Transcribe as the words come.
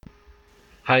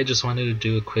Hi, just wanted to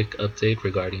do a quick update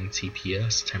regarding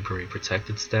TPS, Temporary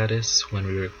Protected Status. When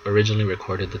we originally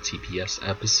recorded the TPS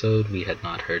episode, we had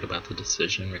not heard about the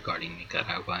decision regarding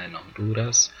Nicaragua and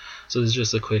Honduras. So this is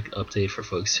just a quick update for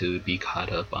folks who would be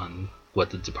caught up on what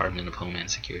the Department of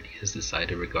Homeland Security has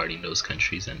decided regarding those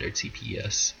countries and their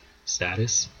TPS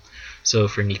status. So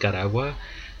for Nicaragua,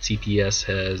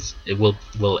 TPS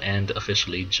will end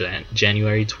officially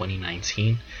January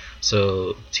 2019.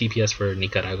 So TPS for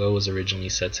Nicaragua was originally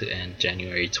set to end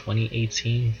January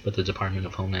 2018, but the Department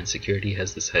of Homeland Security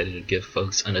has decided to give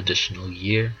folks an additional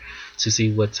year to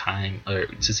see what time or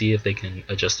to see if they can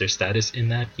adjust their status in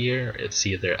that year,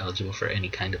 see if they're eligible for any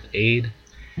kind of aid.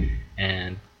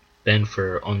 And then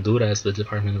for Honduras, the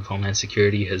Department of Homeland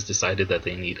Security has decided that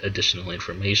they need additional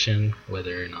information,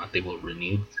 whether or not they will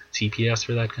renew TPS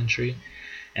for that country.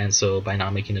 And so by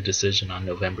not making a decision on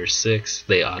November 6th,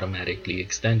 they automatically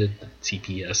extended the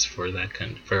TPS for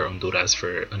for Honduras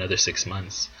for another 6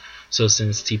 months. So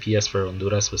since TPS for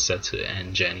Honduras was set to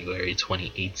end January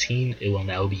 2018, it will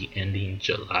now be ending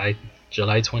July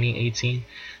 2018,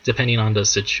 depending on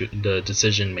the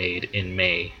decision made in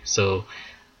May. So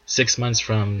 6 months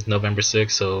from November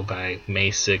 6th, so by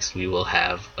May 6th, we will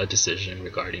have a decision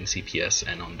regarding TPS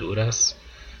and Honduras.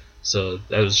 So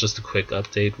that was just a quick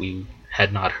update. We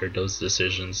had not heard those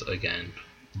decisions again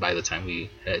by the time we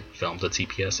had filmed the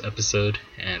TPS episode,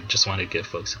 and just wanted to give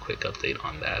folks a quick update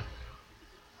on that.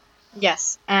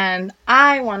 Yes, and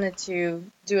I wanted to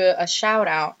do a shout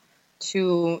out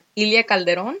to Ilia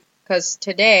Calderon because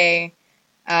today,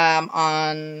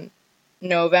 on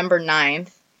November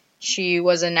 9th, she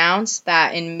was announced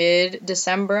that in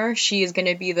mid-December she is going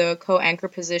to be the co-anchor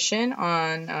position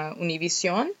on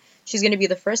Univision. She's going to be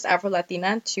the first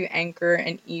Afro-Latina to anchor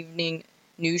an evening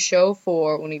news show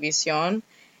for Univision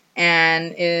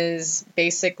and is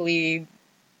basically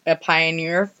a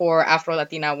pioneer for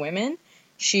Afro-Latina women.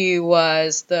 She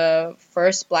was the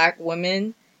first Black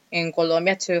woman in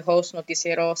Colombia to host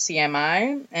Noticiero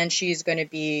CMI, and she's going to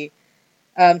be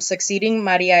succeeding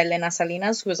Maria Elena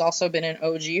Salinas, who has also been an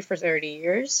OG for 30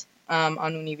 years on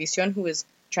Univision, who is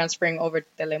transferring over to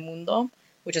Telemundo,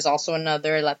 which is also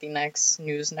another Latinx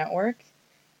news network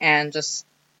and just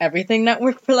everything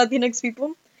network for Latinx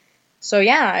people. So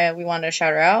yeah, we wanted to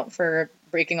shout her out for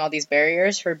breaking all these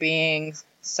barriers, for being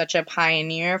such a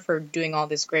pioneer, for doing all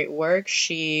this great work.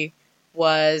 She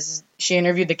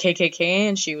interviewed the KKK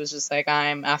and she was just like,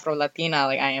 I'm Afro-Latina,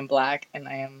 like I am Black and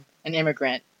I am an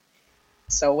immigrant.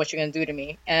 So what you gonna do to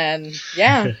me? And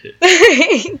yeah,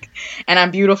 and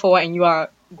I'm beautiful and you are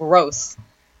gross.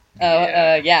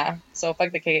 Yeah. So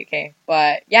fuck the KKK.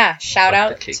 But yeah, shout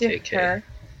out to her.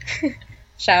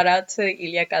 Shout out to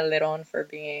Ilia Calderon for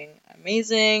being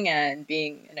amazing and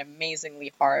being an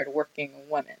amazingly hard-working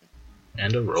woman.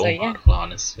 And a role model,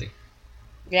 honestly.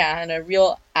 Yeah, and a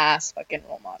real ass fucking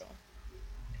role model.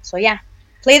 So yeah,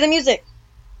 play the music.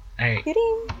 Alright.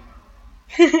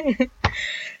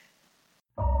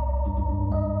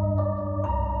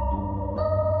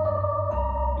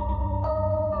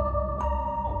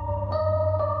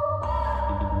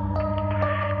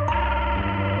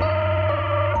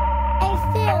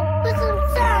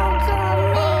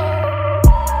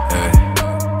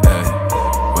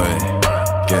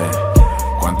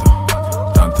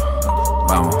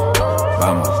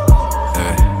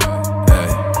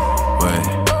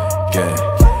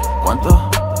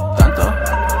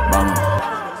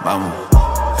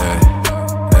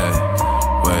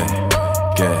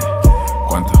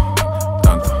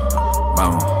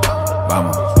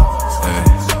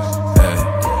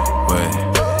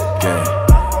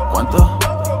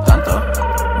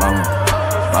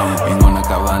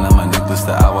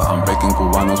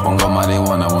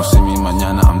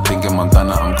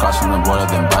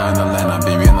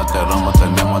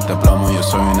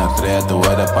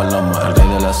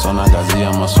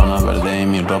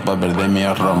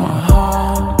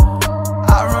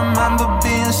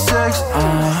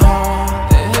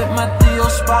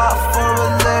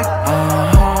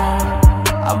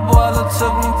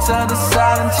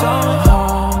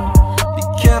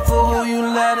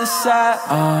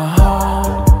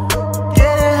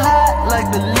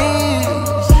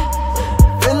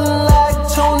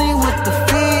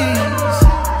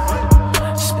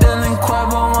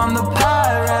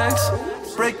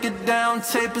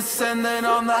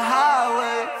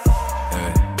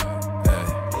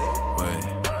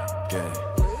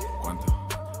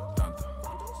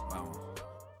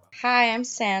 Hi, I'm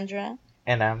Sandra.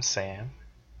 And I'm Sam.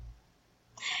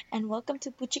 And welcome to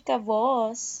Puchica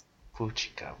Voz.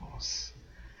 Puchica Voz.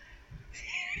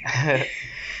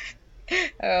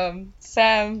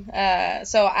 Sam,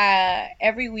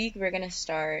 every week we're gonna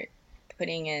start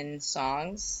putting in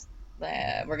songs.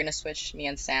 We're gonna switch me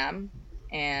and Sam,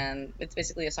 and it's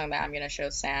basically a song that I'm gonna show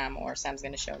Sam, or Sam's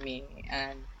gonna show me,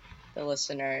 and the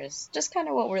listeners just kind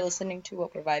of what we're listening to,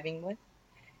 what we're vibing with.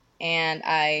 And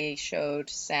I showed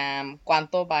Sam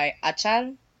 "Cuánto" by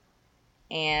Achal,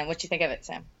 and what you think of it,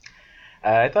 Sam?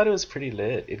 I thought it was pretty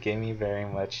lit. It gave me very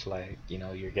much like,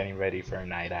 you're getting ready for a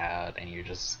night out and you're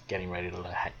just getting ready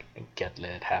to get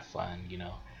lit, have fun,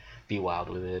 be wild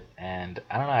with it. And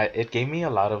I don't know, it gave me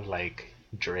a lot of like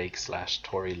Drake slash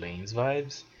Tory Lanez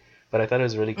vibes. But I thought it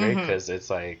was really great Mm-hmm. because it's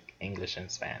like English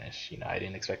and Spanish. I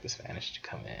didn't expect the Spanish to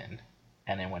come in.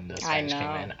 And then when the I Spanish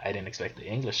came in, know. I didn't expect the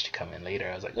English to come in later.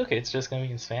 I was like, okay, it's just going to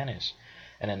be in Spanish.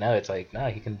 And then now it's like, no,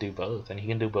 he can do both. And he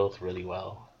can do both really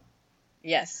well.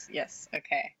 Yes, yes.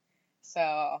 Okay.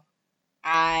 So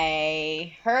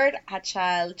I heard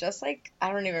Achal just like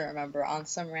I don't even remember on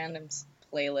some random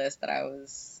playlist that I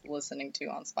was listening to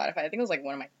on Spotify. I think it was like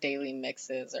one of my daily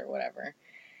mixes or whatever.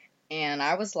 And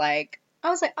I was like,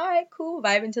 all right, cool,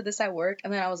 vibe into this at work.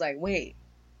 And then I was like, wait,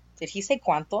 did he say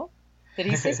cuánto? Did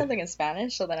he say something in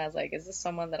Spanish? So then I was like, is this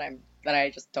someone that I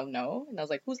just don't know? And I was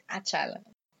like, who's Achal?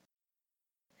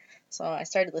 So I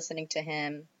started listening to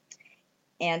him,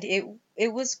 and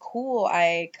it was cool.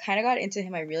 I kind of got into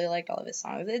him. I really liked all of his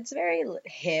songs. It's very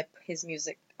hip, his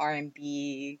music,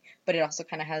 R&B, but it also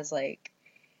kind of has like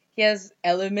he has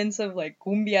elements of like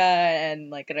cumbia and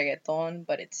like reggaeton,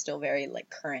 but it's still very like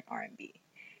current R&B.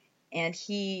 And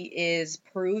he is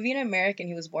Peruvian American.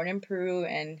 He was born in Peru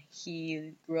and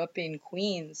he grew up in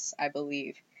Queens, I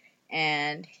believe.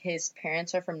 And his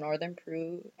parents are from northern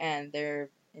Peru and they're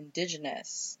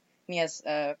indigenous.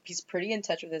 And he's pretty in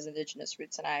touch with his indigenous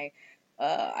roots. And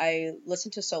I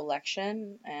listened to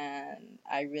Selection and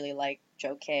I really like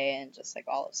Joe K and just like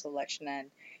all of Selection. And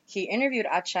he interviewed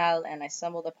Achal and I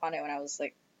stumbled upon it when I was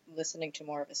like listening to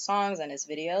more of his songs and his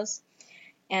videos.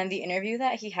 And the interview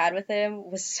that he had with him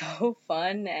was so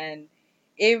fun and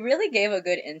it really gave a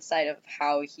good insight of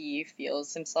how he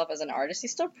feels himself as an artist.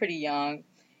 He's still pretty young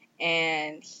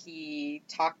and he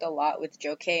talked a lot with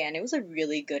Joe K and it was a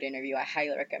really good interview. I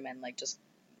highly recommend like just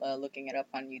looking it up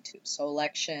on YouTube.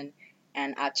 Selection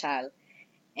and Achal,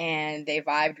 and they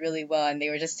vibed really well and they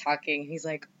were just talking. He's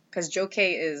like, because Joe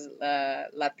K is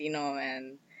Latino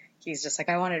and he's just like,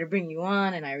 I wanted to bring you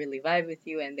on and I really vibe with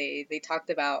you. And they talked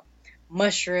about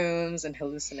mushrooms and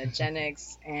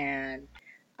hallucinogenics, and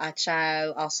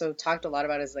Achal also talked a lot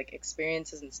about his like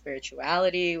experiences and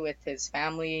spirituality with his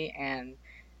family and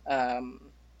um,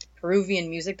 Peruvian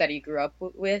music that he grew up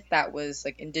with that was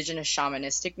like indigenous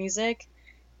shamanistic music.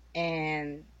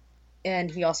 And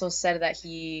he also said that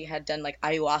he had done like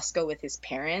ayahuasca with his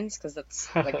parents because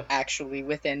that's like actually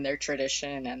within their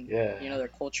tradition and Yeah. their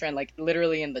culture and like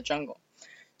literally in the jungle.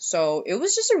 So it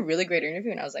was just a really great interview,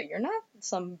 and I was like, you're not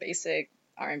some basic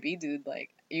R&B dude.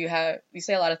 Like you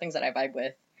say a lot of things that I vibe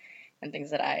with and things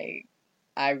that I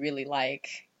really like,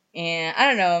 and I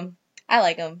don't know, I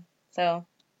like them. So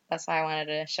that's why I wanted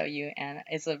to show you, and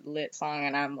it's a lit song,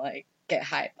 and I'm like get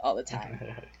hyped all the time.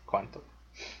 ¿Cuánto?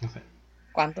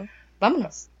 ¿Cuánto?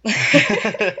 Vámonos.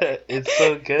 It's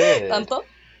so good. ¿Tanto?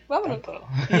 Vámonos. Tanto.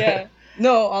 Yeah.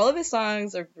 No, all of his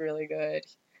songs are really good.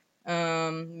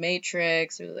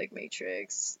 Matrix, really like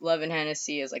Matrix. Love and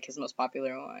Hennessy is like his most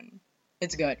popular one.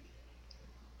 It's good.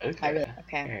 I Okay. really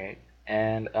okay. Alright.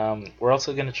 And we're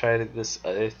also gonna try this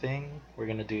other thing. We're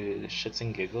gonna do shits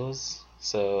and giggles.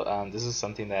 So this is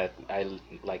something that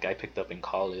I picked up in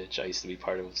college. I used to be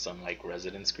part of some like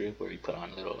residence group where we put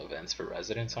on little events for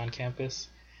residents on campus.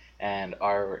 And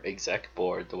our exec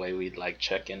board, the way we'd like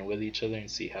check in with each other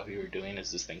and see how we were doing,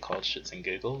 is this thing called shits and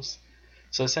giggles.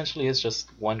 So essentially, it's just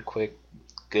one quick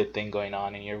good thing going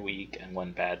on in your week and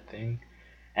one bad thing,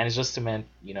 and it's just meant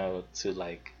to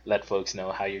like let folks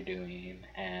know how you're doing,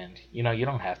 and you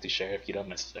don't have to share if you don't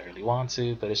necessarily want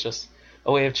to, but it's just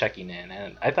a way of checking in.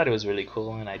 And I thought it was really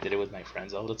cool, and I did it with my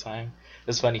friends all the time.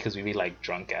 It's funny because we'd be like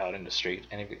drunk out in the street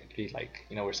and it'd be like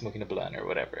we're smoking a blunt or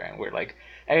whatever, and we're like,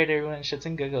 hey everyone, shits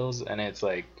and giggles, and it's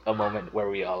like a moment where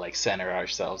we all like center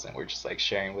ourselves and we're just like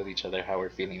sharing with each other how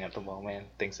we're feeling at the moment,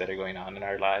 things that are going on in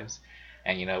our lives.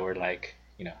 And we're like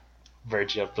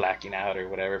verge of blacking out or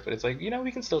whatever, but it's like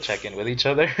we can still check in with each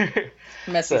other.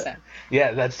 Messy So Sam.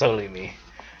 yeah, that's totally me.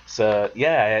 So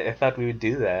yeah, I thought we would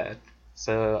do that.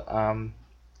 So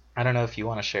I don't know if you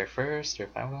want to share first or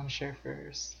if I want to share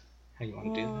first. How you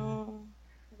want to do that? Mm,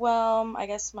 well, I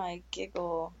guess my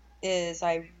giggle is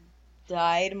I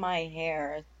dyed my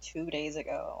hair 2 days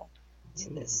ago to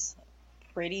Ooh. this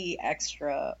pretty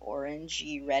extra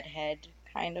orangey redhead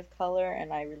kind of color,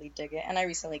 and I really dig it. And I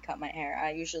recently cut my hair.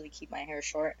 I usually keep my hair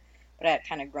short, but I had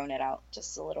kind of grown it out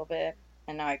just a little bit,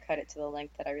 and now I cut it to the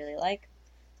length that I really like.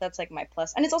 So that's like my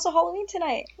plus. And it's also Halloween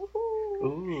tonight. Woohoo!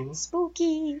 Ooh.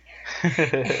 Spooky.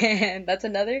 And that's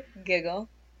another giggle.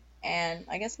 And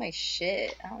I guess my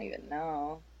shit, I don't even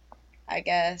know. I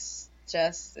guess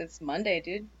just it's Monday,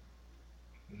 dude.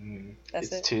 That's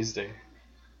It's it. Tuesday.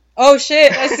 Oh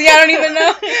shit! I see. I don't even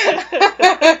know.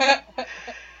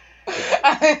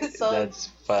 I'm so That's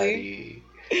funny.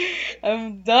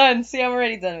 I'm done. See, I'm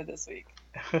already done with this week.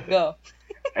 Go.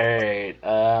 Alright,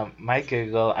 my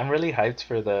giggle. I'm really hyped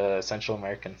for the Central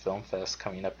American Film Fest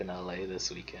coming up in LA this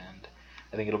weekend.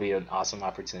 I think it'll be an awesome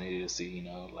opportunity to see,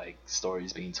 like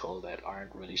stories being told that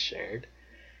aren't really shared.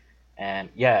 And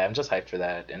yeah, I'm just hyped for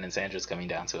that. And then Sandra's coming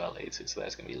down to LA too, so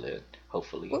that's gonna be lit,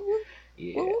 hopefully. Woo woo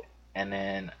Yeah. woo. And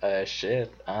then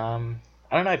shit. I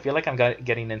don't know, I feel like I'm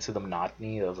getting into the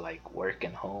monotony of like work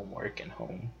and home, work and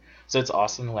home. So it's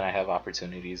awesome when I have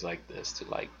opportunities like this to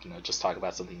like, just talk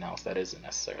about something else that isn't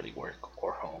necessarily work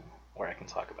or home, where I can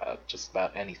talk about just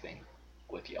about anything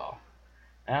with y'all.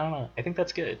 I don't know. I think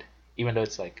that's good, even though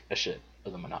it's like a shit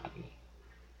of the monotony.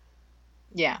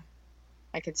 Yeah,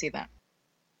 I could see that.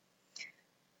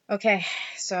 Okay,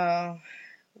 so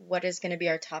what is going to be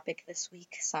our topic this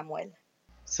week, Samuel?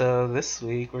 So this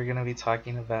week we're gonna be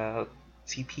talking about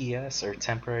TPS, or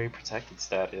temporary protected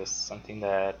status, something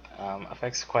that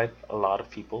affects quite a lot of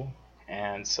people.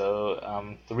 And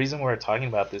so the reason we're talking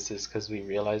about this is because we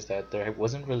realized that there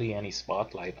wasn't really any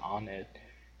spotlight on it,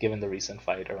 given the recent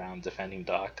fight around defending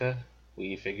DACA.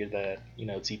 We figured that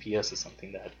TPS is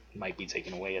something that might be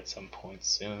taken away at some point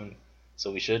soon.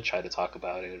 So we should try to talk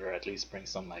about it, or at least bring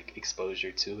some like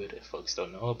exposure to it if folks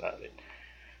don't know about it.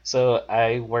 So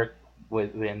I work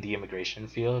within the immigration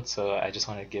field, so I just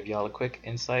want to give y'all a quick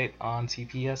insight on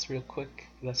TPS real quick.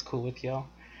 If that's cool with y'all.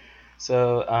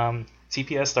 So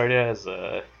TPS started as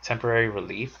a temporary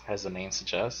relief, as the name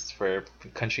suggests, for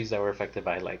countries that were affected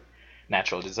by like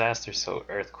natural disasters, so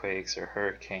earthquakes or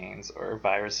hurricanes or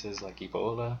viruses like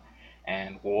Ebola,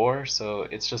 and war. So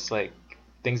it's just like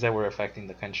things that were affecting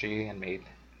the country and made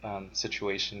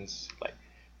situations like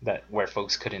that where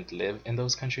folks couldn't live in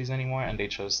those countries anymore, and they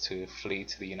chose to flee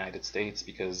to the United States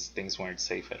because things weren't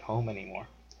safe at home anymore.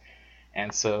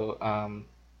 And so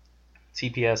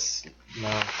TPS,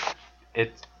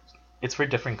 it it's for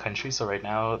different countries. So right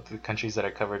now, the countries that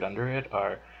are covered under it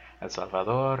are El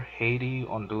Salvador, Haiti,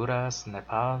 Honduras,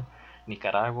 Nepal,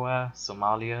 Nicaragua,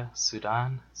 Somalia,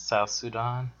 Sudan, South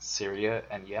Sudan, Syria,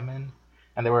 and Yemen.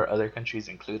 And there were other countries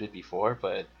included before,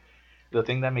 but the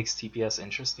thing that makes TPS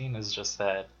interesting is just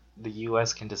that the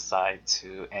US can decide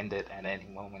to end it at any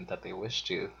moment that they wish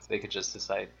to. They could just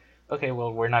decide, okay,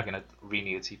 well, we're not going to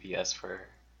renew TPS for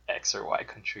X or Y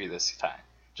country this time,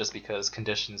 just because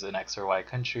conditions in X or Y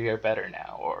country are better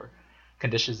now, or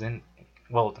conditions in,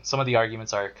 well, some of the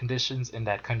arguments are conditions in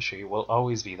that country will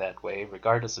always be that way,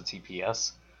 regardless of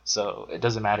TPS, so it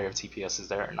doesn't matter if TPS is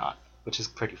there or not, which is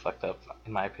pretty fucked up,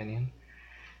 in my opinion.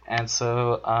 And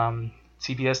so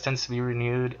TPS tends to be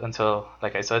renewed until,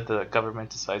 like I said, the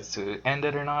government decides to end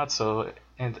it or not. So,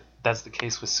 and that's the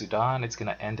case with Sudan. It's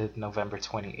going to end in November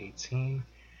 2018.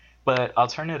 But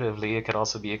alternatively, it could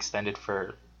also be extended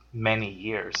for many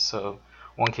years. So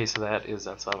one case of that is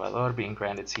El Salvador being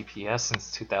granted TPS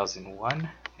since 2001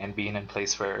 and being in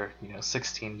place for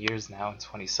 16 years now in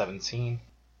 2017.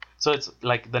 So it's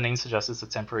like the name suggests, it's a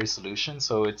temporary solution.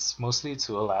 So it's mostly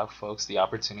to allow folks the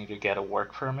opportunity to get a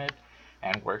work permit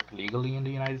and work legally in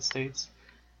the United States.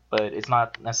 But it's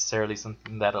not necessarily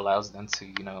something that allows them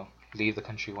to, leave the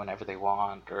country whenever they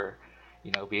want, or,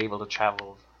 be able to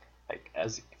travel like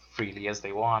as freely as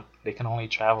they want. They can only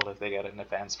travel if they get an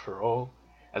advance parole,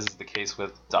 as is the case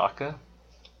with DACA,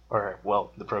 or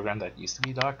well, the program that used to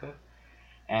be DACA.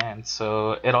 And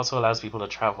so it also allows people to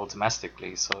travel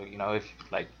domestically. So, if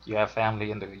like you have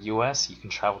family in the US, you can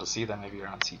travel to see them if you're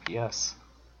on TPS.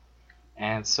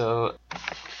 And so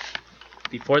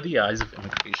before the eyes of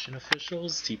immigration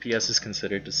officials, TPS is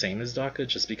considered the same as DACA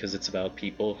just because it's about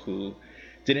people who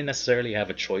didn't necessarily have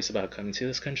a choice about coming to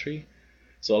this country.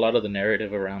 So a lot of the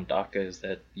narrative around DACA is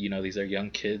that, these are young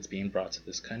kids being brought to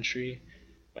this country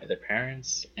by their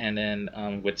parents. And then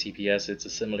with TPS, it's a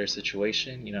similar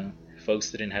situation.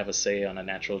 Folks didn't have a say on a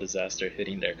natural disaster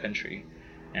hitting their country.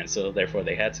 And so therefore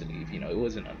they had to leave. It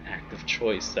wasn't an act of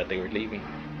choice that they were leaving.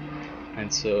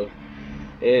 And so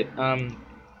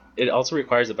it also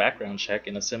requires a background check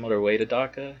in a similar way to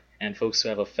DACA, and folks who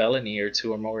have a felony or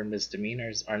two or more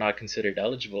misdemeanors are not considered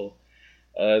eligible.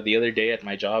 The other day at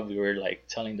my job, we were like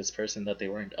telling this person that they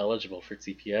weren't eligible for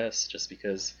TPS just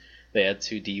because they had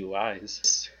 2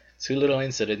 DUIs. two little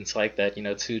incidents like that,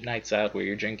 two nights out where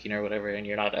you're drinking or whatever, and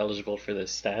you're not eligible for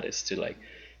this status to like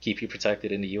keep you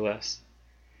protected in the U.S.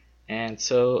 And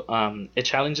so it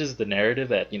challenges the narrative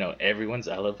that everyone's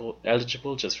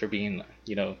eligible just for being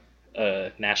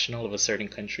a national of a certain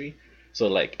country. So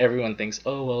like everyone thinks,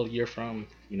 oh well, you're from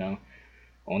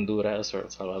Honduras or El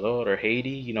Salvador or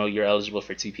Haiti, you're eligible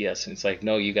for TPS, and it's like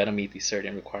no, you got to meet these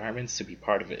certain requirements to be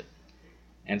part of it.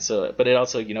 And so, but it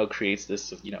also creates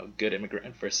this good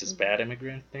immigrant versus bad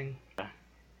immigrant thing.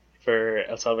 For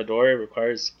El Salvador, it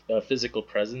requires a physical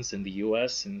presence in the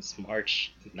U.S. since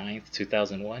March 9th,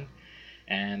 2001.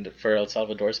 And for El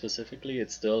Salvador specifically,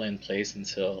 it's still in place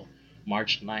until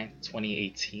March 9th,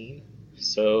 2018.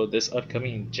 So this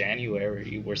upcoming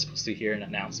January, we're supposed to hear an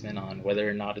announcement on whether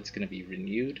or not it's going to be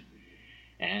renewed.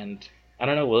 And I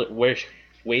don't know, we're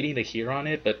waiting to hear on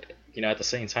it, but at the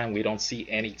same time, we don't see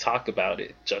any talk about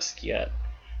it just yet,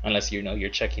 unless you're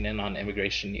checking in on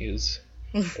immigration news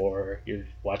or you're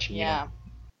watching, Yeah.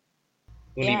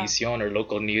 Yeah. Univision or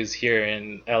local news here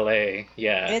in LA.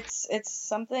 Yeah. It's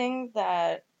something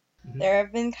that Mhm. there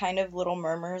have been kind of little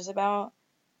murmurs about,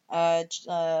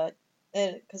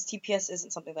 because TPS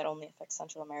isn't something that only affects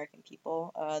Central American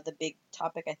people. The big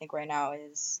topic I think right now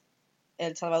is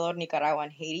El Salvador, Nicaragua,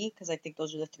 and Haiti, because I think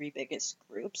those are the three biggest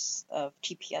groups of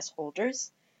TPS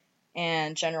holders.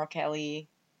 And General Kelly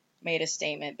made a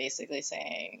statement basically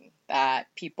saying that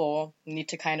people need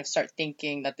to kind of start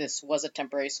thinking that this was a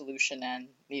temporary solution and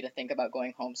need to think about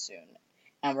going home soon.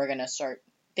 And we're going to start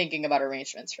thinking about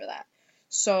arrangements for that.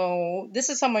 So this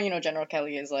is someone, General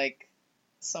Kelly is like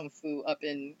some foo up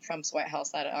in Trump's White House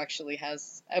that actually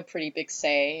has a pretty big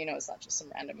say. It's not just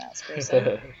some random ass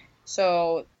person.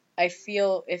 So I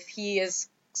feel if he is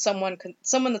someone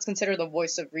that's considered the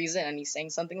voice of reason and he's saying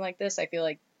something like this, I feel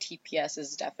like TPS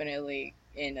is definitely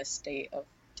in a state of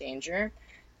danger.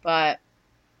 But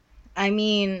I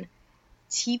mean,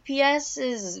 TPS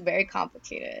is very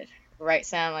complicated, right,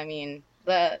 Sam? I mean,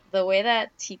 the way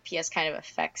that TPS kind of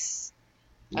affects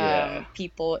Yeah.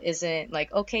 people isn't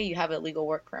like, okay, you have a legal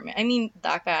work permit. I mean,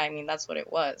 DACA, that's what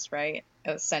it was, right?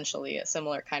 Essentially a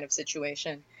similar kind of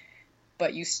situation.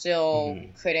 But you still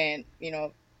Mhm. couldn't,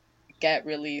 get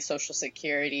really Social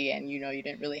Security, and you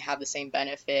didn't really have the same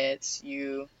benefits.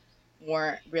 You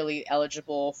weren't really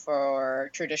eligible for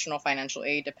traditional financial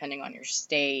aid depending on your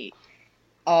state.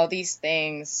 All these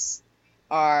things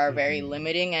are very Mhm.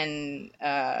 limiting, and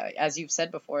as you've said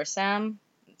before, Sam,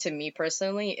 to me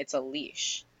personally, it's a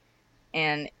leash.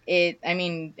 And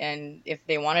and if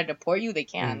they want to deport you, they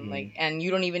can. Mhm. And you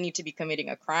don't even need to be committing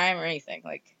a crime or anything.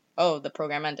 Like, oh, the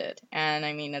program ended. And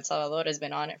El Salvador has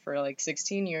been on it for like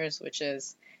 16 years, which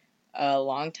is a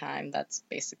long time. That's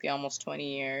basically almost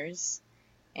 20 years.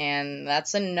 And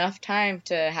that's enough time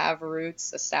to have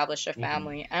roots, establish a Mhm.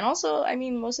 family. And also,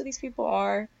 most of these people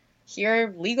are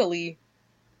here legally,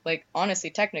 like, honestly,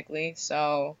 technically.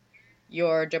 So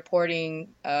you're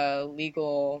deporting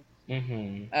legal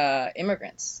Mhm.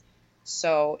 immigrants.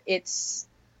 So it's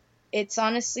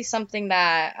honestly something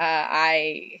that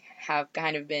I have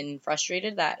kind of been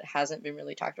frustrated that hasn't been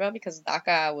really talked about, because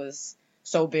DACA was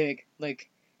so big. Like,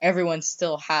 everyone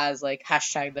still has like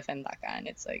hashtag defend DACA, and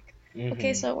it's like,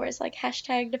 okay, Mhm. so where's like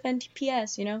hashtag defend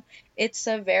TPS? It's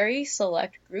a very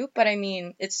select group, but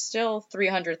it's still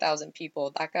 300,000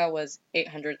 people. DACA was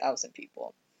 800,000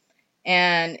 people,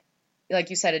 and like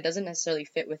you said, it doesn't necessarily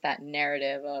fit with that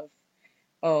narrative of,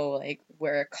 oh, like,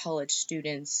 we're college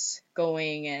students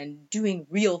going and doing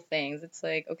real things. It's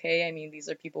like, okay, these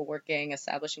are people working,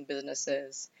 establishing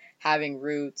businesses, having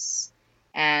roots,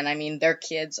 and their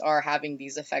kids are having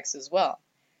these effects as well.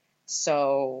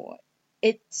 So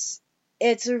it's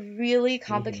it's a really Mhm.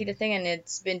 complicated thing, and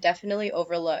it's been definitely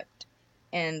overlooked.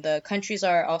 And the countries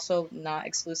are also not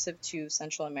exclusive to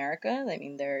Central America.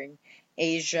 They're in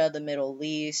Asia, the Middle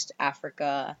East,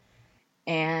 Africa,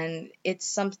 and it's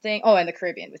something. Oh, and the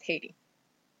Caribbean with Haiti.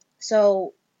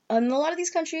 So, a lot of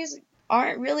these countries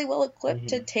aren't really well equipped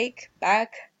to Mhm. take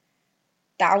back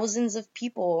thousands of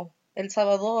people. El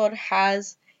Salvador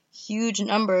has huge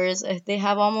numbers. They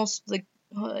have almost like,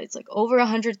 it's like over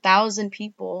 100,000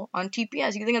 people on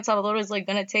TPS. You think El Salvador is like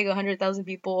gonna take 100,000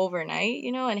 people overnight,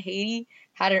 And Haiti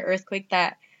had an earthquake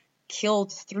that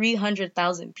killed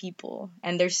 300,000 people,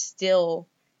 and they're still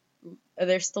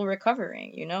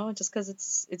recovering, just because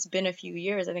it's been a few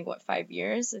years. I think, what, 5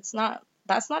 years. That's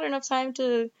not enough time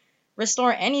to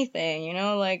restore anything,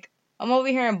 like, I'm over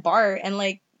here in BART, and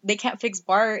like, they can't fix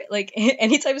BART like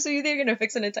anytime soon. They're gonna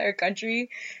fix an entire country.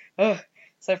 Ugh.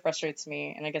 So it frustrates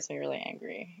me, and it gets me really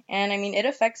angry. And it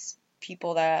affects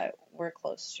people that we're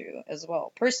close to as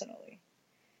well, personally.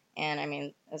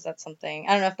 And is that something,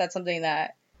 I don't know if that's something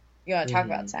that you want to talk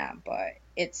about Mm-hmm. Sam, but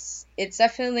it's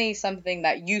definitely something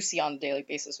that you see on a daily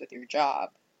basis with your job.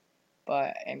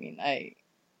 But I mean, I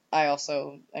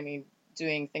also, I mean,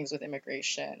 doing things with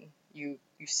immigration, you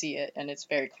see it, and it's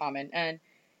very common, and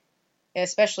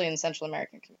especially in Central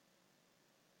American communities.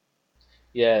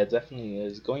 Yeah, it definitely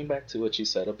is. Going back to what you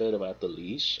said a bit about the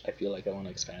leash, I feel like I want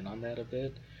to expand on that a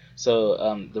bit.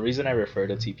 So, the reason I refer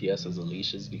to TPS as a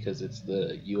leash is because it's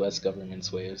the U.S.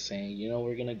 government's way of saying,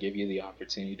 we're going to give you the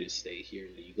opportunity to stay here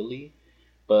legally,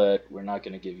 but we're not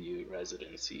going to give you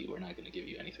residency. We're not going to give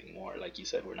you anything more. Like you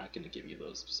said, we're not going to give you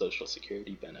those social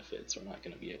security benefits. We're not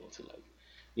going to be able to,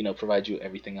 like, provide you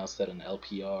everything else that an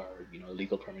LPR, a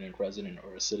legal permanent resident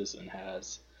or a citizen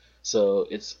has. So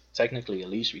it's technically a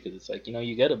leash because it's like,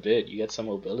 you get a bit, you get some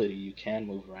mobility, you can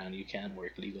move around, you can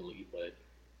work legally, but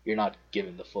you're not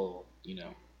given the full,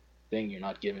 thing. You're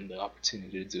not given the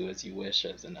opportunity to do as you wish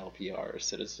as an LPR or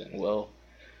citizen. Well,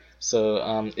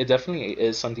 so it definitely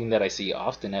is something that I see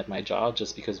often at my job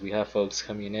just because we have folks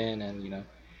coming in and,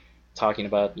 talking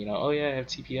about, oh yeah, I have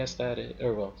TPS status,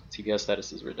 or well, TPS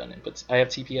status is redundant, but I have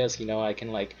TPS, I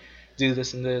can like do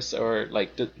this and this, or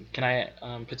like, can I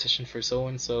petition for so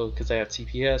and so because I have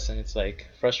TPS, and it's like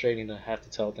frustrating to have to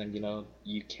tell them,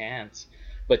 you can't,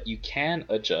 but you can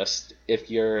adjust if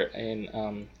you're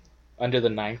in under the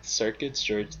Ninth Circuit's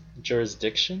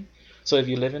jurisdiction. So if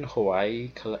you live in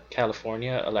Hawaii,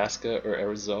 California, Alaska, or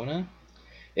Arizona,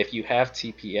 if you have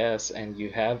TPS and you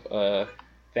have a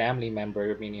family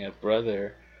member, meaning a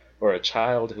brother or a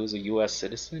child who's a U.S.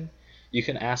 citizen, you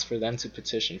can ask for them to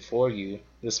petition for you.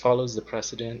 This follows the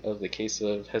precedent of the case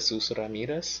of Jesus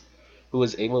Ramirez, who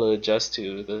was able to adjust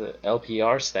to the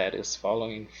LPR status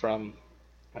following from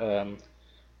um,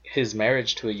 his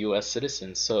marriage to a U.S.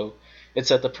 citizen. So it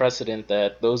set the precedent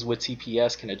that those with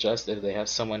TPS can adjust if they have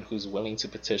someone who's willing to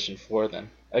petition for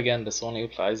them. Again, this only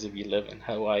applies if you live in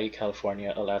Hawaii,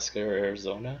 California, Alaska, or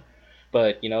Arizona.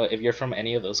 But, if you're from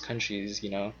any of those countries,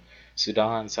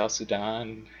 Sudan, South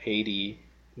Sudan, Haiti,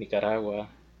 Nicaragua,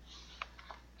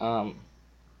 um,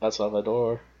 El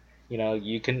Salvador,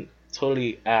 you can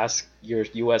totally ask your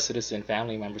U.S. citizen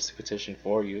family members to petition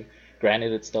for you.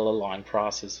 Granted, it's still a long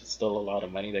process, it's still a lot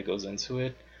of money that goes into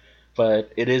it,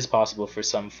 but it is possible for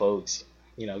some folks,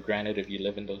 granted if you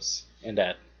live in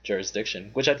that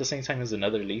jurisdiction, which at the same time is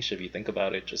another leash if you think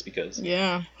about it, just because,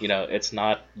 Yeah. it's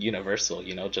not universal,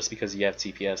 just because you have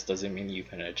TPS doesn't mean you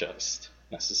can adjust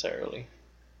necessarily.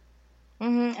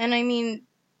 And I mean,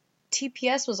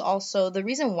 TPS was also the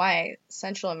reason why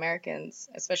Central Americans,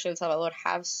 especially El Salvador,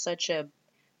 have such a.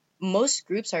 Most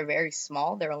groups are very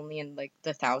small. They're only in like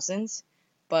the thousands,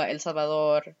 but El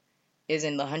Salvador is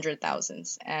in the hundred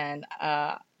thousands. And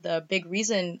the big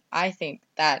reason I think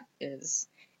that is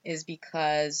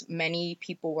because many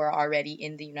people were already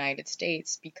in the United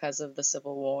States because of the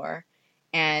Civil War,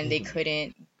 and they Hmm.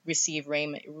 couldn't receive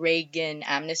Reagan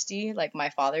amnesty like my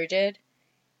father did.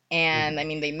 And I Hmm.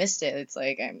 mean, they missed it. It's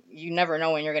like you never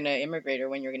know when you're gonna immigrate or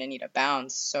when you're gonna need a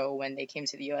bounce. So when they came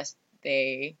to the U.S.,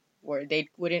 they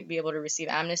wouldn't be able to receive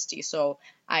amnesty. So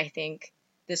I think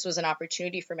this was an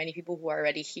opportunity for many people who are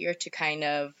already here to kind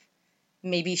of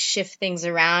maybe shift things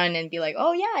around and be like,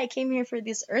 oh yeah, I came here for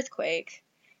this earthquake.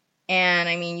 And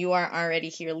I mean, you aren't already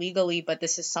here legally, but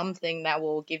this is something that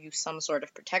will give you some sort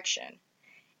of protection.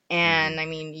 And Hmm. I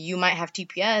mean, you might have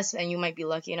TPS and you might be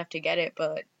lucky enough to get it,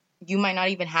 but you might not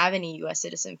even have any US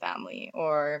citizen family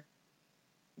or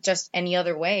just any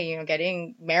other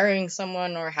way, marrying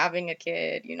someone or having a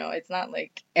kid, it's not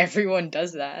like everyone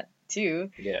does that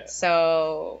too. Yeah.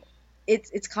 So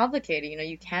it's complicated,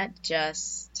 you can't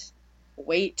just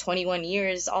wait 21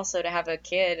 years also to have a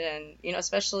kid. And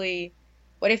especially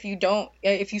what if you don't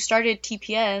if you started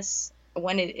TPS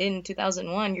in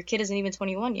 2001, your kid isn't even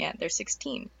 21 yet, they're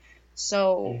 16.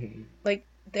 So Hmm. like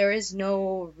there is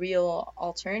no real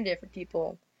alternative for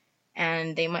people,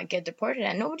 and they might get deported,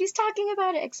 and nobody's talking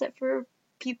about it except for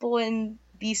people in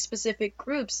these specific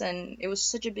groups, and it was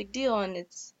such a big deal, and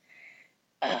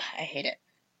I hate it.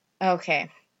 Okay.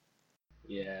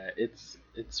 Yeah,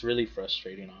 it's really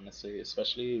frustrating, honestly,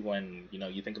 especially when,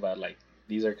 you think about like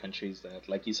these are countries that,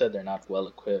 like you said, they're not well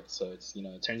equipped, so it's,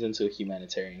 it turns into a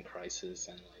humanitarian crisis,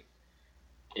 and like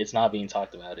it's not being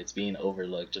talked about. It's being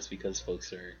overlooked just because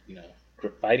folks are,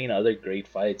 fighting other great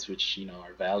fights, which,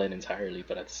 are valid entirely.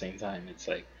 But at the same time, it's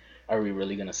like, are we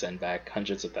really going to send back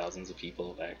hundreds of thousands of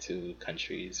people back to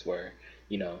countries where,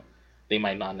 you know, they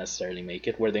might not necessarily make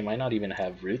it, where they might not even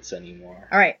have roots anymore?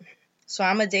 All right. So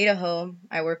I'm a data hoe.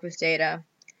 I work with data,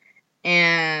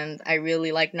 and I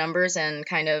really like numbers and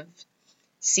kind of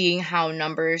seeing how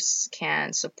numbers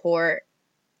can support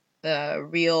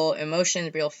real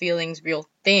emotions, real feelings, real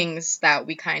things that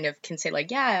we kind of can say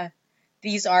like, yeah,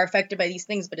 these are affected by these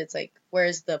things, but it's like,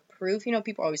 where's the proof? You know,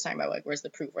 people are always talking about like, where's the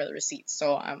proof, where are the receipts?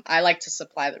 So I like to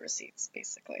supply the receipts,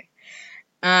 basically.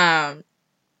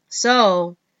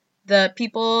 So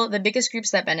the biggest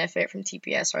groups that benefit from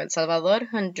TPS are El Salvador,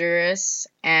 Honduras,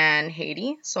 and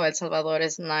Haiti. So El Salvador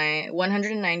is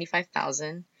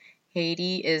 195,000,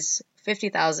 Haiti is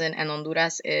 50,000, and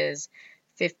Honduras is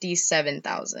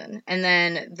 57,000. And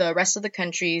then the rest of the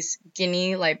countries,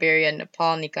 Guinea, Liberia,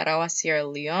 Nepal, Nicaragua, Sierra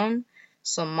Leone,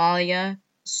 Somalia,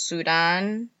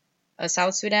 Sudan,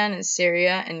 South Sudan, and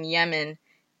Syria, and Yemen,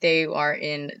 they are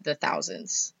in the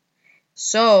thousands.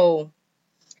 So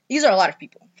these are a lot of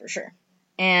people, for sure.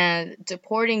 And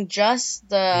deporting just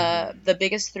the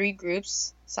biggest three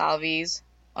groups, Salvis,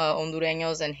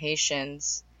 Hondureños, and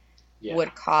Haitians,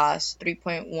 would cost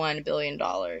 $3.1 billion.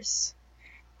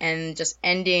 And just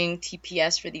ending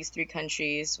TPS for these three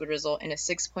countries would result in a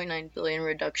 $6.9 billion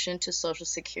reduction to Social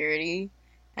Security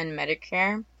and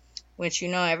Medicare, which, you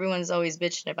know, everyone's always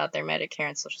bitching about their Medicare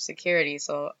and Social Security,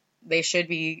 so they should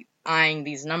be eyeing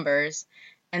these numbers.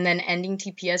 And then ending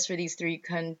TPS for these three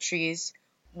countries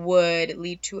would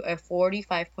lead to a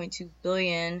 $45.2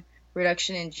 billion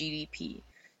reduction in GDP.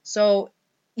 So,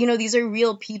 you know, these are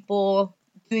real people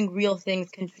doing real things,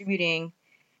 contributing,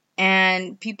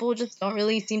 and people just don't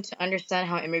really seem to understand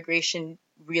how immigration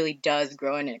really does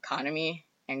grow an economy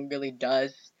and really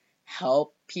does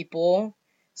help people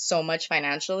so much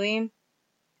financially.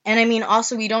 And I mean,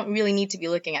 also, we don't really need to be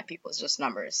looking at people as just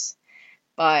numbers.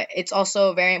 But it's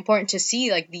also very important to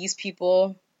see, like, these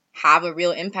people have a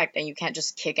real impact, and you can't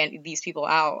just kick these people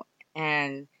out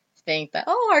and think that,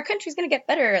 oh, our country's going to get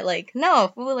better. Like,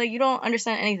 no, fool, like, you don't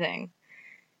understand anything.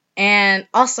 And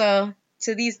also,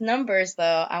 to these numbers,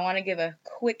 though, I want to give a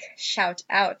quick shout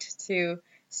out to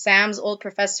Sam's old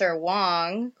professor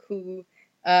Wong, who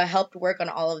helped work on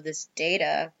all of this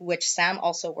data, which Sam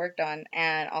also worked on,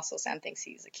 and also Sam thinks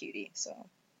he's a cutie, so.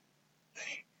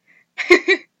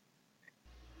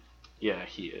 Yeah,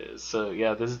 he is. So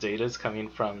yeah, this data is coming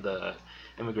from the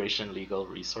Immigration Legal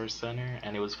Resource Center,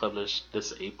 and it was published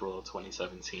this April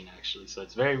 2017, actually. So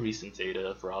it's very recent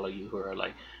data for all of you who are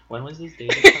like, when was this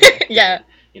data collected? Yeah.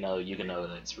 You know, you can know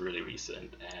that it's really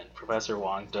recent. And Professor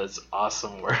Wong does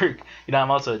awesome work. You know, I'm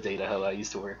also a data hub. I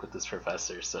used to work with this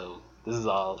professor, so this is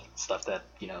all stuff that,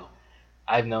 you know,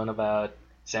 I've known about.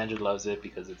 Sandra loves it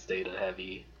because it's data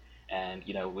heavy. And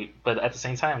you know, but at the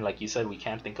same time, like you said, we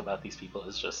can't think about these people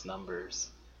as just numbers.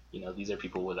 You know, these are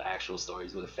people with actual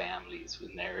stories, with families,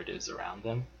 with narratives around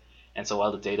them. And so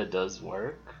while the data does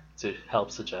work to help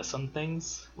suggest some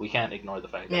things, we can't ignore the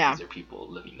fact that these are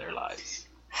people living their lives.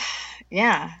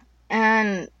 Yeah.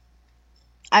 And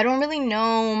I don't really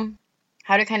know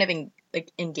how to kind of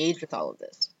engage with all of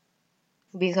this,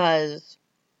 because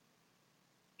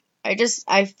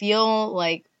I feel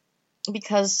like,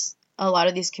 because a lot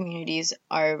of these communities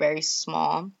are very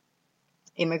small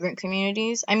immigrant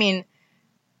communities. I mean,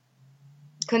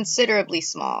 considerably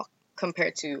small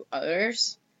compared to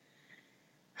others.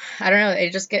 I don't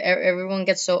know. Everyone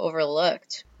gets so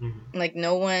overlooked. Mm-hmm. Like,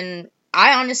 no one.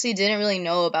 I honestly didn't really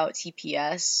know about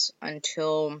TPS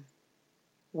until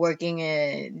working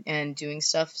and doing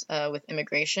stuff with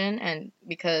immigration, and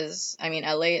because I mean,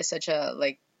 LA is such a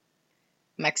like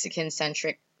Mexican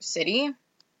centric city.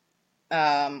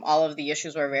 All of the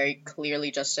issues were very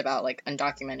clearly just about like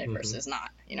undocumented versus not,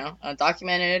 you know,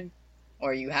 undocumented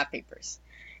or you have papers.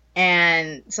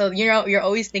 And so, you know, you're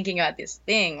always thinking about this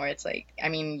thing where it's like, I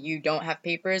mean, you don't have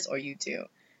papers or you do.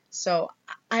 So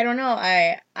I don't know.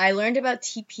 I learned about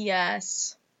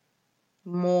TPS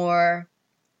more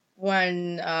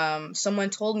when someone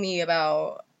told me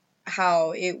about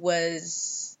how it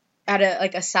was at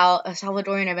a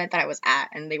Salvadorian event that I was at,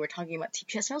 and they were talking about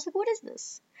TPS, and I was like, what is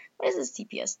this? What is this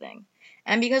TPS thing?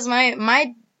 And because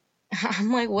my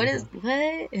I'm like, what is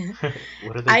what?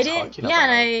 What are they talking about?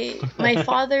 And my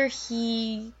father,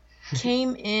 he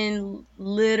came in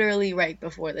literally right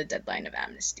before the deadline of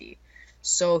amnesty,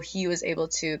 so he was able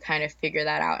to kind of figure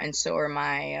that out, and so are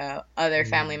my other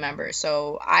family members.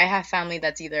 So I have family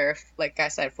that's either, like I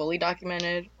said, fully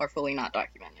documented or fully not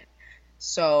documented.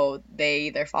 So they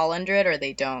either fall under it or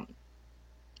they don't.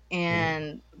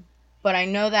 And but I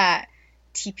know that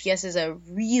TPS is a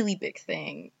really big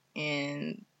thing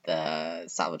in the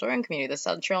Salvadoran community, the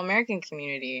Central American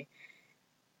community.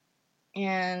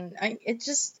 And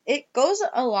it goes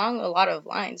along a lot of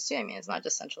lines too. I mean, it's not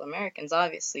just Central Americans,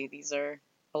 obviously. These are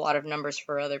a lot of numbers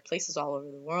for other places all over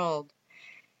the world.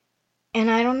 And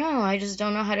I don't know. I just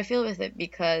don't know how to feel with it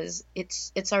because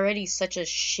it's already such a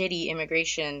shitty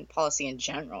immigration policy in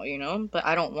general, you know? But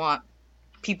I don't want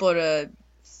people to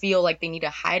feel like they need to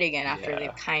hide again after Yeah.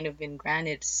 they've kind of been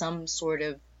granted some sort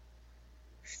of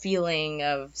feeling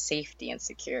of safety and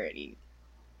security.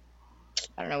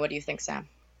 I don't know. What do you think, Sam?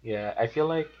 Yeah, I feel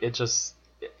like it just,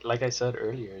 like I said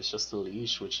earlier, it's just a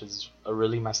leash, which is a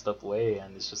really messed up way,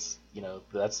 and it's just,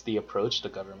 that's the approach the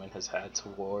government has had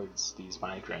towards these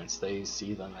migrants. They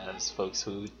see them as folks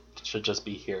who should just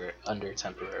be here under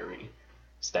temporary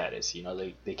status.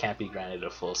 They can't be granted a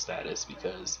full status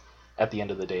because at the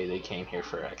end of the day, they came here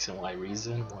for X and Y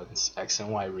reason. Once X and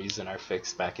Y reason are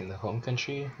fixed back in the home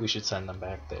country, we should send them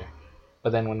back there.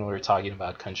 But then when we're talking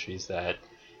about countries that,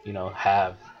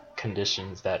 have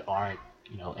conditions that aren't,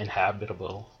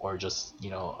 inhabitable or just,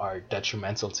 are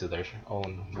detrimental to their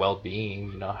own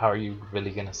well-being, how are you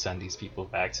really going to send these people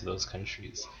back to those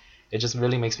countries? It just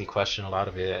really makes me question a lot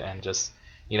of it, and just,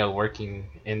 working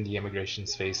in the immigration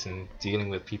space and dealing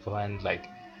with people, and like,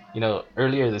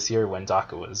 earlier this year when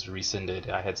DACA was rescinded,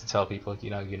 I had to tell people,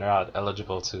 you're not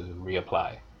eligible to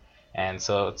reapply. And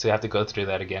so to have to go through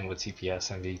that again with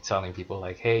TPS and be telling people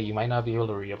like, hey, you might not be able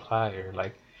to reapply, or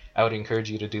like, I would encourage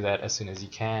you to do that as soon as you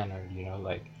can, or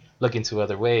like look into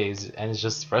other ways. And it's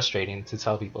just frustrating to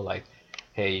tell people like,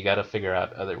 hey, you got to figure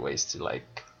out other ways to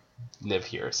like live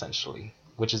here essentially,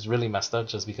 which is really messed up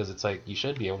just because it's like you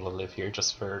should be able to live here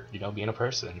just for, being a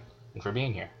person and for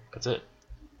being here. That's it.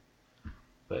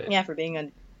 But Yeah, for being a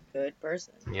good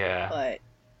person. yeah. But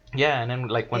Yeah, and then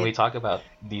like when we it, talk about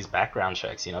these background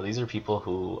checks, these are people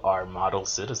who are model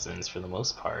citizens for the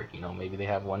most part. Maybe they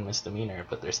have one misdemeanor,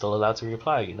 but they're still allowed to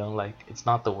reapply. Like it's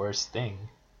not the worst thing.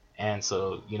 And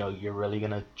so, you're really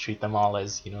gonna treat them all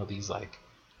as, these like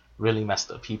really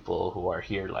messed up people who are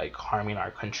here like harming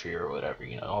our country or whatever,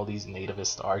 all these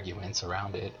nativist arguments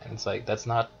around it. And it's like that's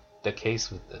not the case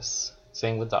with this.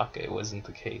 Same with DACA, it wasn't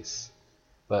the case.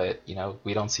 But,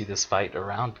 we don't see this fight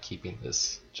around keeping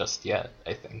this just yet,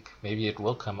 I think. Maybe it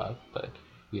will come up, but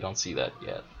we don't see that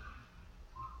yet.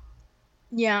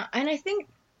 yeah, and I think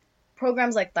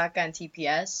programs like DACA and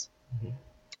TPS, Mm-hmm.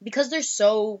 because they're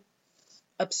so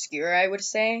obscure, I would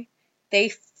say, they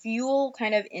fuel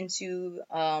kind of into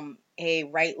a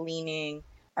right leaning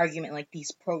argument like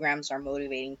these programs are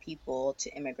motivating people to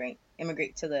immigrate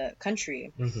to the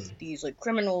country. Mm-hmm. These like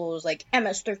criminals like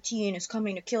MS-13 is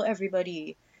coming to kill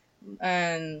everybody.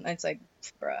 And it's like,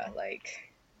 bruh,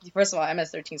 like first of all,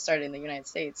 MS-13 started in the United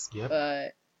States, Yep.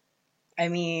 but I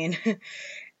mean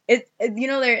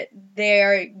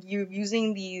they're you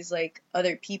using these like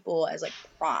other people as like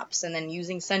props, and then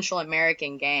using Central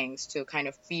American gangs to kind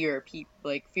of fear people,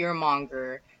 like fear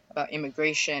monger about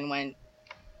immigration when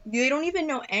they don't even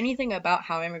know anything about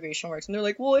how immigration works. And they're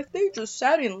like, well, if they just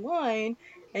sat in line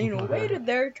and waited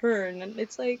their turn, and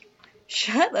it's like,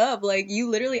 shut up. Like,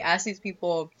 you literally ask these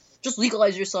people, just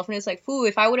legalize yourself. And it's like, foo,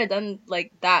 if I would have done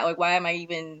like that, like, why am I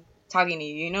even talking to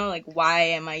you? Like, why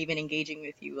am I even engaging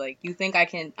with you? Like, you think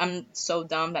I'm so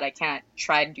dumb that I can't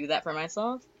try to do that for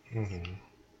myself? Mm-hmm.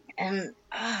 And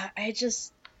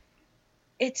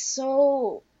it's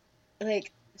so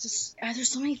like just there's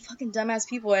so many fucking dumbass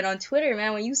people. And on Twitter,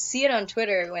 man, when you see it on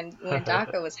Twitter when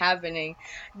DACA was happening,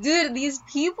 dude, these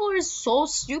people are so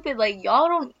stupid. Like, y'all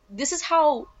don't, this is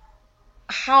how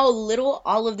little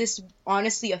all of this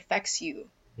honestly affects you.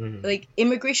 Mm-hmm. Like,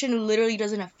 immigration literally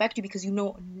doesn't affect you because you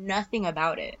know nothing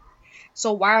about it.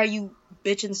 So why are you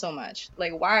bitching so much?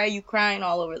 Like, why are you crying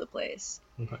all over the place?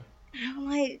 Okay. And I'm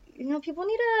like, people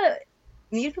need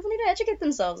to educate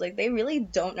themselves. Like, they really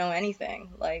don't know anything.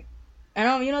 Like, I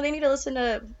don't, they need to listen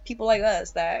to people like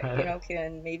us that,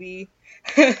 can maybe,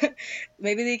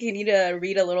 maybe they can need to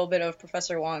read a little bit of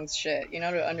Professor Wong's shit,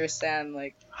 to understand,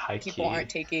 like, High people key. aren't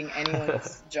taking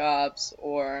anyone's jobs,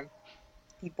 or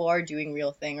people are doing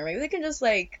real thing, or maybe they can just,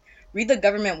 like, read the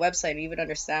government website and even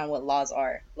understand what laws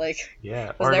are. Like, Yeah,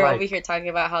 because or they're over like, here talking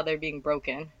about how they're being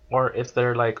broken. or if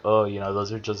they're like, oh,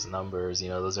 those are just numbers,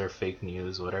 those are fake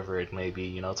news, whatever it may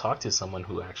be, talk to someone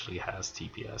who actually has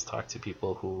TPS, talk to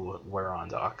people who were on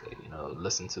DACA,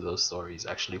 listen to those stories,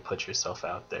 actually put yourself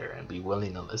out there and be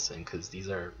willing to listen, because these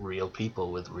are real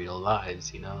people with real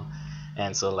lives,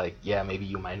 And so, like, yeah, maybe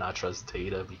you might not trust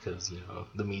data because,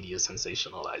 the media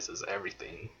sensationalizes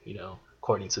everything,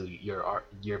 according to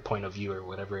your point of view or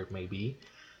whatever it may be.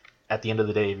 At the end of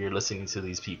the day, if you're listening to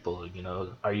these people,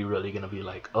 are you really going to be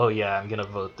like, oh yeah, I'm going to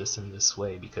vote this in this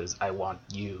way because I want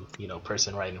you,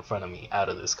 person right in front of me out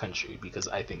of this country because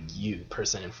I think you,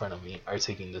 person in front of me, are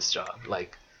taking this job?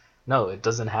 Like, no, it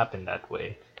doesn't happen that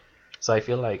way. So I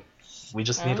feel like we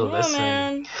just I need to don't know, listen.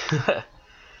 man.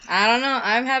 I don't know.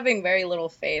 I'm having very little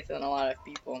faith in a lot of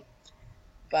people,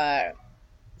 but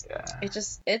Yeah.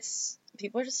 it's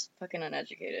people are just fucking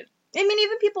uneducated. I mean,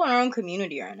 even people in our own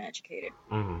community are uneducated.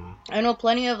 Mm-hmm. I know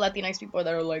plenty of Latinx people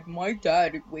that are like, my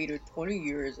dad waited 20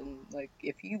 years, and like,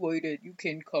 if he waited, you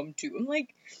can come too. I'm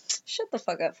like, shut the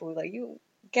fuck up, fool. Like, you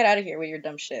get out of here with your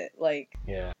dumb shit. Like,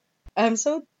 Yeah. I'm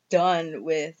so done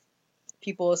with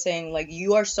people saying like,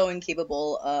 you are so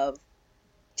incapable of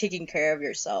taking care of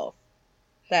yourself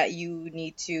that you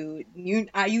need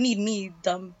me,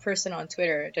 dumb person on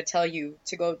Twitter, to tell you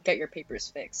to go get your papers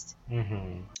fixed.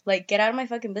 Mm-hmm. Like, get out of my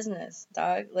fucking business,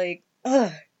 dog. Like,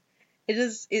 ugh.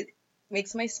 It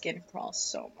makes my skin crawl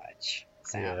so much,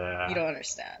 Sam. You Yeah. don't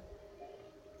understand.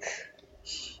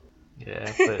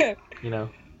 Yeah, but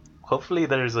hopefully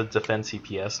there's a defense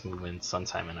CPS movement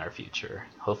sometime in our future.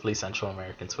 Hopefully Central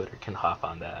American Twitter can hop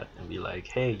on that and be like,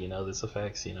 hey, this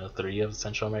affects 3 of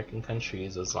Central American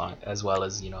countries as well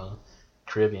as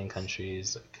Caribbean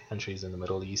countries, countries in the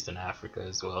Middle East and Africa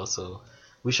as well. So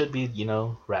we should be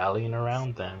rallying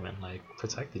around them and like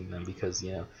protecting them because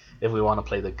if we want to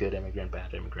play the good immigrant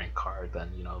bad immigrant card,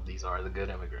 then these are the good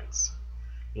immigrants.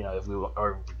 If we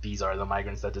or these are the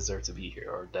migrants that deserve to be here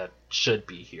or that should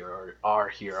be here or are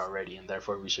here already, and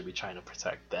therefore we should be trying to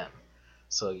protect them.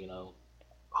 So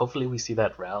hopefully we see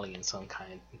that rally in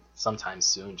sometime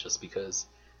soon, just because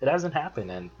it hasn't happened,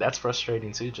 and that's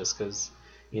frustrating too. Just because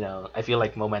I feel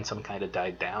like momentum kind of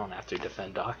died down after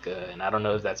Defend DACA, and I don't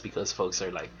know if that's because folks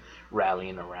are like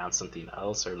rallying around something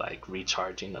else or like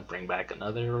recharging to bring back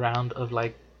another round of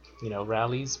like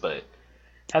rallies, but it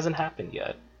hasn't happened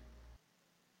yet.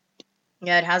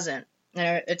 Yeah, it hasn't.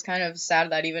 And it's kind of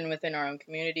sad that even within our own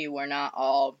community, we're not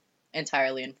all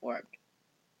entirely informed.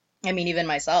 I mean, even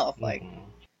myself, like,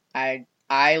 Mm-hmm.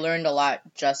 I learned a lot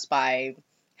just by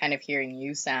kind of hearing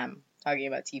you, Sam, talking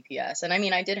about TPS. And I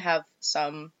mean, I did have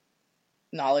some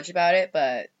knowledge about it,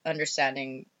 but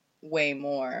understanding way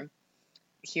more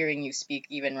hearing you speak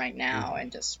even right now Mm-hmm.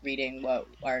 and just reading what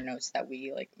our notes that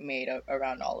we like made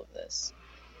around all of this.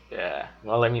 Yeah,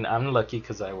 well, I mean, I'm lucky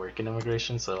because I work in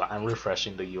immigration, so I'm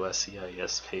refreshing the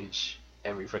USCIS page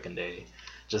every freaking day,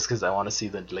 just because I want to see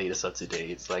the latest up to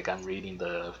date. It's like I'm reading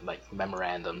the like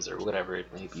memorandums or whatever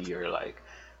it may be, or like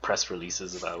press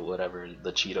releases about whatever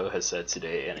the Cheeto has said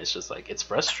today, and it's just like it's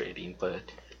frustrating, but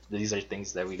these are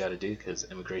things that we got to do because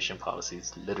immigration policy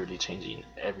is literally changing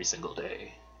every single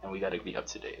day, and we got to be up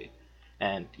to date.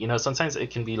 And sometimes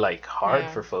it can be like hard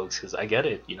Yeah. for folks because I get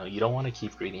it. You don't want to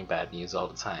keep reading bad news all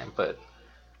the time, but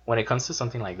when it comes to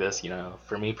something like this,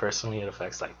 for me personally, it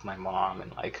affects like my mom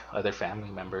and like other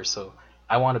family members. So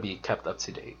I want to be kept up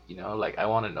to date. Like I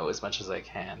want to know as much as I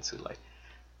can to like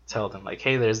tell them like,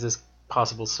 hey, there's this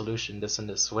possible solution, this and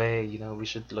this way. We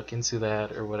should look into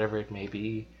that or whatever it may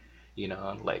be.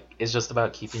 Like it's just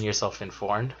about keeping yourself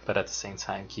informed, but at the same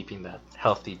time keeping that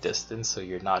healthy distance so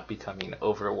you're not becoming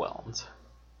overwhelmed.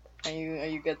 Are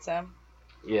you good, Sam?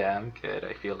 Yeah, I'm good.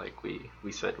 I feel like we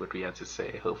said what we had to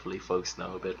say. Hopefully, folks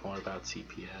know a bit more about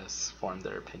TPS, form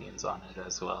their opinions on it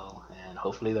as well, and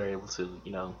hopefully they're able to,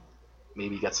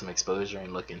 maybe get some exposure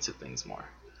and look into things more.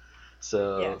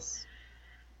 So, Yes.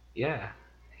 yeah,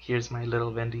 here's my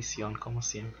little bendición como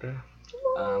siempre.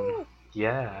 Um, Woo!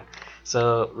 yeah.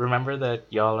 So remember that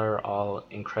y'all are all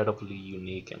incredibly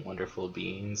unique and wonderful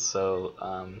beings. So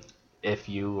if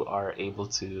you are able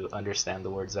to understand the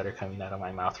words that are coming out of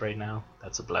my mouth right now,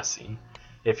 that's a blessing.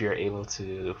 If you're able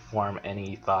to form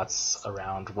any thoughts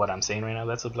around what I'm saying right now,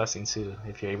 that's a blessing too.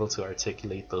 If you're able to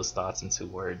articulate those thoughts into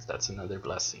words, that's another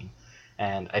blessing.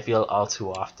 And I feel all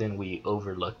too often we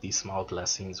overlook these small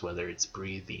blessings, whether it's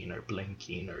breathing or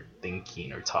blinking or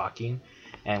thinking or talking.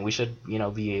 And we should,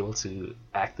 be able to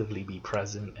actively be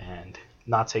present and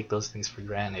not take those things for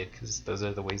granted because those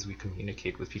are the ways we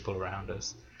communicate with people around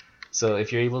us. So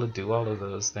if you're able to do all of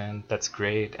those, then that's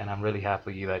great. And I'm really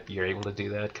happy that you're able to do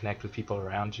that, connect with people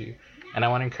around you. And I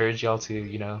want to encourage y'all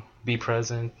to, be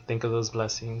present, think of those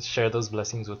blessings, share those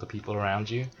blessings with the people around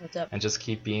you, What's up? and just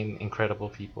keep being incredible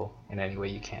people in any way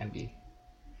you can be.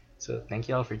 So thank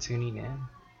y'all for tuning in.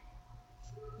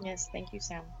 Yes, thank you,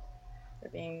 Sam, for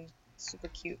being super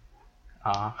cute.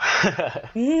 Uh, All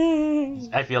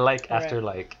I feel like right. after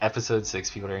like episode 6,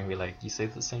 people are gonna be like, "You say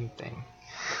the same thing."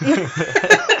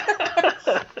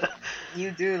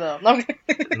 You do though. No.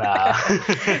 Nah.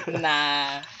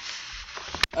 Nah.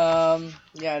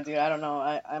 Yeah, dude. I don't know.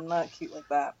 I'm not cute like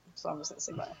that, so I'm just gonna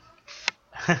say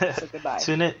bye. So goodbye.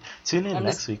 Tune in I'm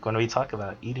next just. week when we talk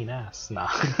about eating ass. Nah.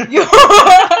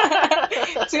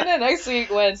 Tune in next week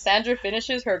when Sandra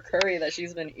finishes her curry that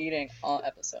she's been eating all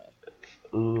episode.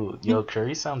 Ooh, yo,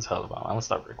 curry sounds hella bomb. I'm gonna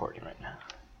stop recording right now.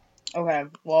 Okay.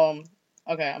 Well,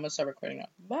 Okay, I'm gonna start recording now.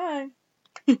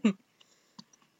 Bye.